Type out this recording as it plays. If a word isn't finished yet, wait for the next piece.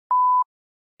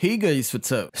Hey guys,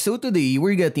 what's up? So today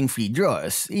we're getting free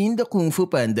draws in the Kung Fu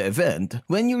Panda event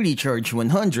when you recharge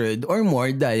 100 or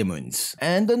more diamonds.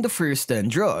 And on the first 10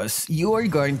 draws, you are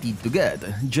guaranteed to get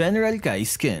General Kai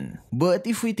skin. But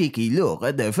if we take a look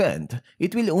at the event,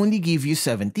 it will only give you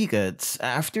 7 tickets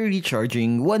after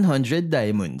recharging 100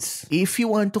 diamonds. If you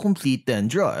want to complete 10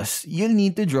 draws, you'll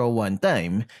need to draw one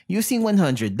time using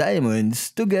 100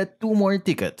 diamonds to get 2 more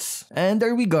tickets. And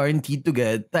are we guaranteed to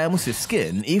get Tamus'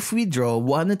 skin if we draw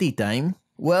one at a time?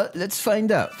 Well, let's find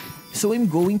out. So I'm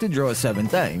going to draw 7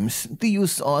 times to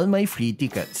use all my free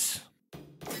tickets.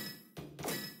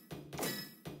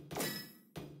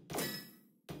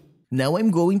 Now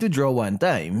I'm going to draw one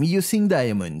time using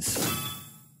diamonds.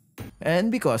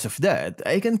 And because of that,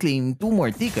 I can claim 2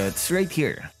 more tickets right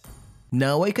here.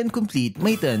 Now I can complete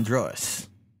my 10 draws.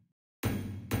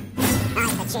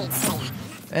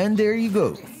 And there you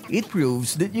go. It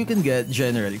proves that you can get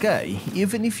General Kai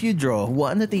even if you draw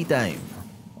one at a time.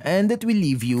 And that will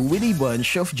leave you with a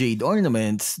bunch of jade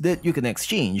ornaments that you can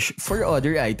exchange for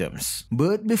other items.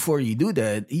 But before you do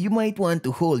that, you might want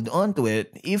to hold onto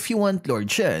it if you want Lord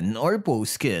Shen or Po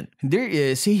skin. There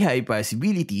is a high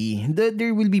possibility that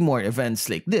there will be more events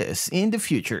like this in the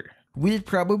future. We'll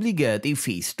probably get a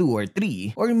phase 2 or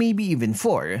 3 or maybe even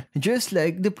 4 just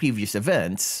like the previous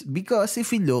events, because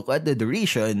if we look at the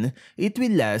duration, it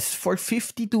will last for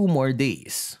 52 more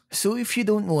days. So if you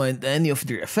don't want any of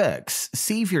their effects,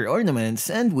 save your ornaments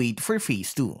and wait for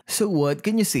phase 2. So what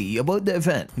can you say about the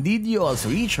event? Did you also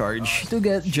recharge to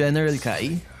get General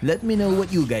Kai? Let me know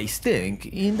what you guys think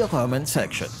in the comment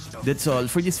section. That's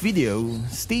all for this video.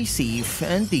 Stay safe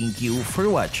and thank you for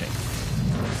watching.